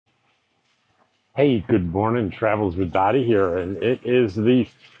Hey, good morning. Travels with Dottie here, and it is the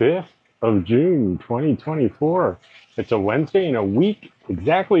 5th of June, 2024. It's a Wednesday in a week,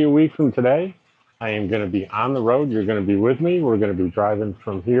 exactly a week from today. I am going to be on the road. You're going to be with me. We're going to be driving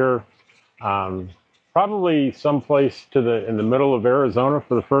from here, um, probably someplace in the middle of Arizona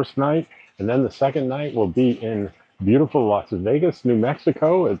for the first night, and then the second night will be in beautiful Las Vegas, New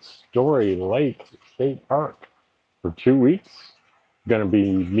Mexico. It's Story Lake State Park for 2 weeks. Going to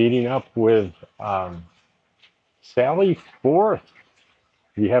be meeting up with Sally Forth.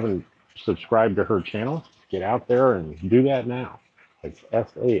 If you haven't subscribed to her channel, get out there and do that now. It's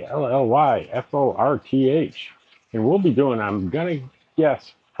SALLYFORTH. And we'll be doing, I'm going to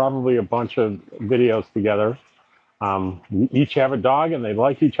guess, probably a bunch of videos together. We each have a dog and they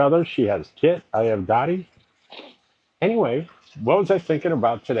like each other. She has Kit, I have Dottie. Anyway, what was I thinking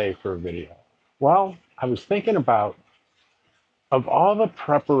about today for a video? Well, I was thinking about, of all the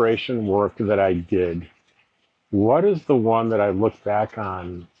preparation work that I did, what is the one that I look back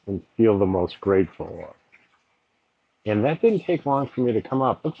on and feel the most grateful of? And that didn't take long for me to come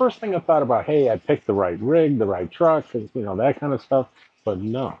up. The first thing I thought about, hey, I picked the right rig, the right truck, that kind of stuff. But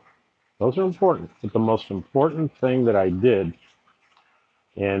no, those are important. But the most important thing that I did,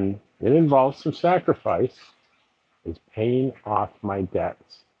 and it involves some sacrifice, is paying off my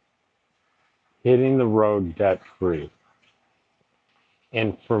debts, hitting the road debt free.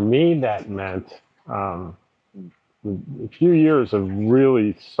 And for me, that meant a few years of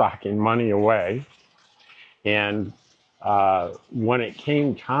really socking money away. And when it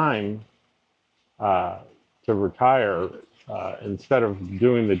came time uh, to retire, instead of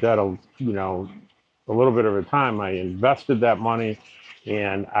doing the debt, a little bit of a time, I invested that money,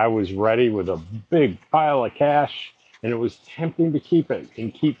 and I was ready with a big pile of cash, and it was tempting to keep it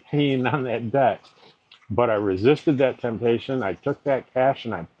and keep paying on that debt. But I resisted that temptation. I took that cash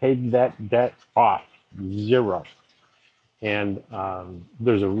and I paid that debt off, zero. And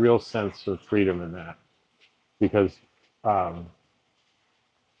there's a real sense of freedom in that because um,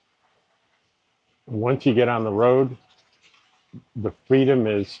 once you get on the road, the freedom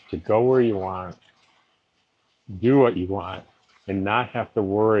is to go where you want, do what you want, and not have to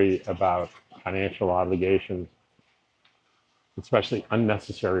worry about financial obligations, especially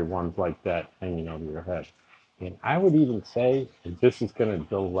unnecessary ones like that hanging over your head. And I would even say if this is going to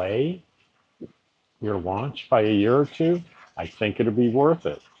delay your launch by a year or two, I think it'll be worth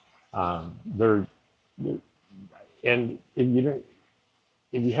it. There, and if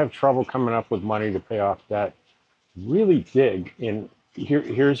you have trouble coming up with money to pay off debt, really dig. And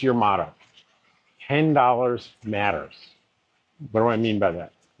here's your motto: $10 matters. What do I mean by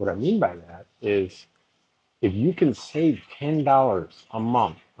that? What I mean by that is if you can save $10 a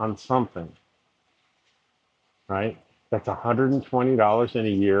month on something, right? That's $120 in a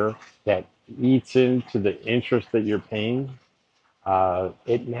year that eats into the interest that you're paying.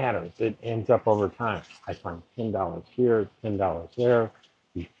 It matters. It ends up over time. I find $10 here, $10 there.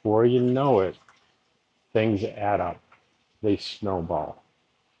 Before you know it, things add up. They snowball.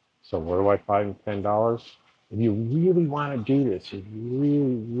 So where do I find $10? If you really want to do this, if you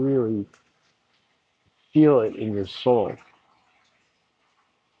really, really feel it in your soul,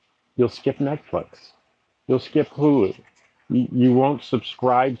 you'll skip Netflix. You'll skip Hulu. You won't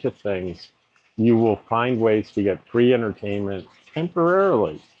subscribe to things. You will find ways to get free entertainment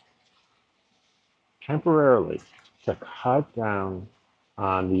temporarily to cut down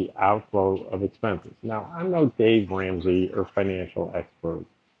on the outflow of expenses. Now, I'm no Dave Ramsey or financial expert.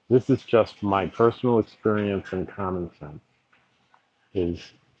 This is just my personal experience and common sense. Is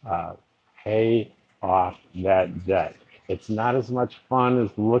uh, pay off that debt. It's not as much fun as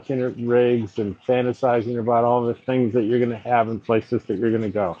looking at rigs and fantasizing about all the things that you're going to have and places that you're going to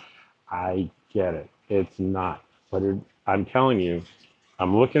go. I get it. It's not. But I'm telling you,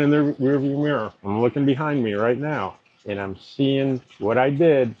 I'm looking in the rearview mirror. I'm looking behind me right now, and I'm seeing what I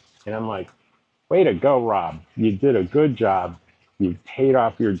did, and I'm like, way to go, Rob. You did a good job. You paid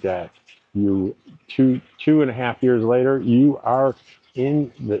off your debt. You two and a half years later, you are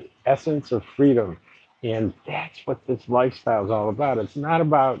in the essence of freedom. And that's what this lifestyle is all about. It's not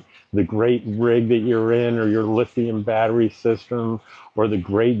about the great rig that you're in or your lithium battery system or the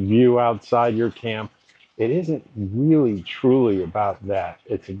great view outside your camp. It isn't really truly about that.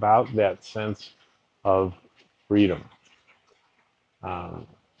 It's about that sense of freedom. Um,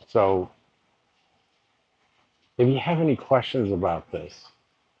 so if you have any questions about this,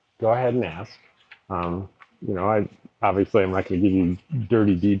 go ahead and ask. Um, I obviously I'm not going to give you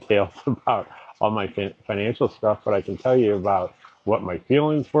dirty details about all my financial stuff, but I can tell you about what my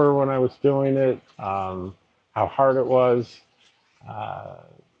feelings were when I was doing it, how hard it was, uh,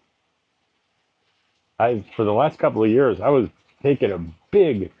 for the last couple of years, I was taking a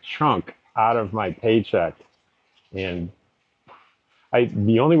big chunk out of my paycheck, and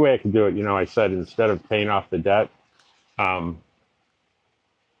the only way I could do it, I said instead of paying off the debt, um,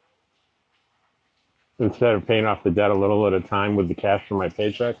 instead of paying off the debt a little at a time with the cash from my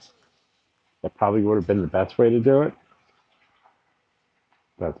paychecks, that probably would have been the best way to do it.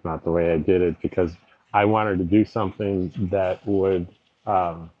 That's not the way I did it because I wanted to do something that would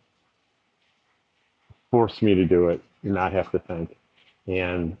um, force me to do it and not have to think.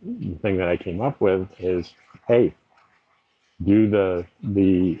 And the thing that I came up with is, hey, do the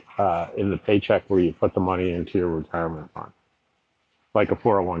in the paycheck where you put the money into your retirement fund, like a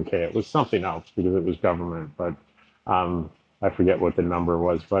 401k. It was something else because it was government, but I forget what the number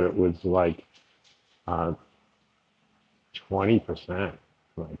was, but it was like 20% of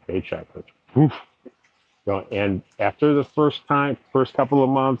my paycheck. Oof. And after the first couple of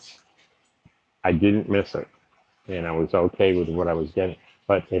months, I didn't miss it, and I was okay with what I was getting.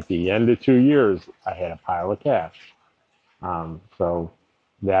 But at the end of 2 years, I had a pile of cash. So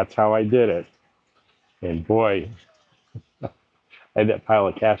that's how I did it. And boy, I had that pile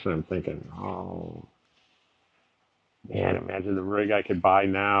of cash, and I'm thinking, oh man, imagine the rig I could buy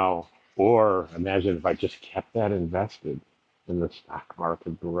now, or imagine if I just kept that invested, and the stock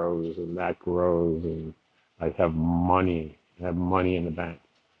market grows, and that grows, and I have money in the bank.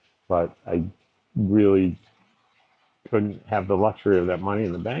 But I really couldn't have the luxury of that money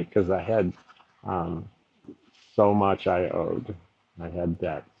in the bank because I had um, so much I owed. I had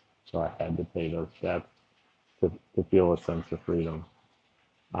debt, so I had to pay those debts to feel a sense of freedom.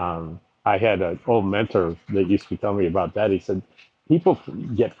 I had an old mentor that used to tell me about that. He said, people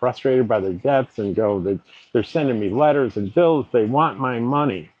get frustrated by their debts and go, they're sending me letters and bills. They want my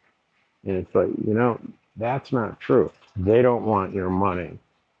money. And it's like, that's not true. They don't want your money.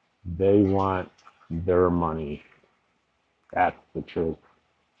 They want their money. That's the truth.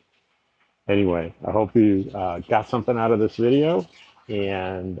 Anyway, I hope you got something out of this video,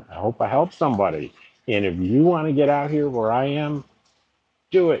 and I hope I helped somebody. And if you want to get out here where I am,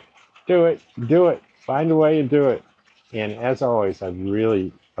 do it, do it, do it. Find a way to do it. And as always, I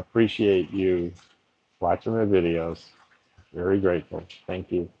really appreciate you watching my videos. Very grateful.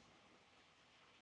 Thank you.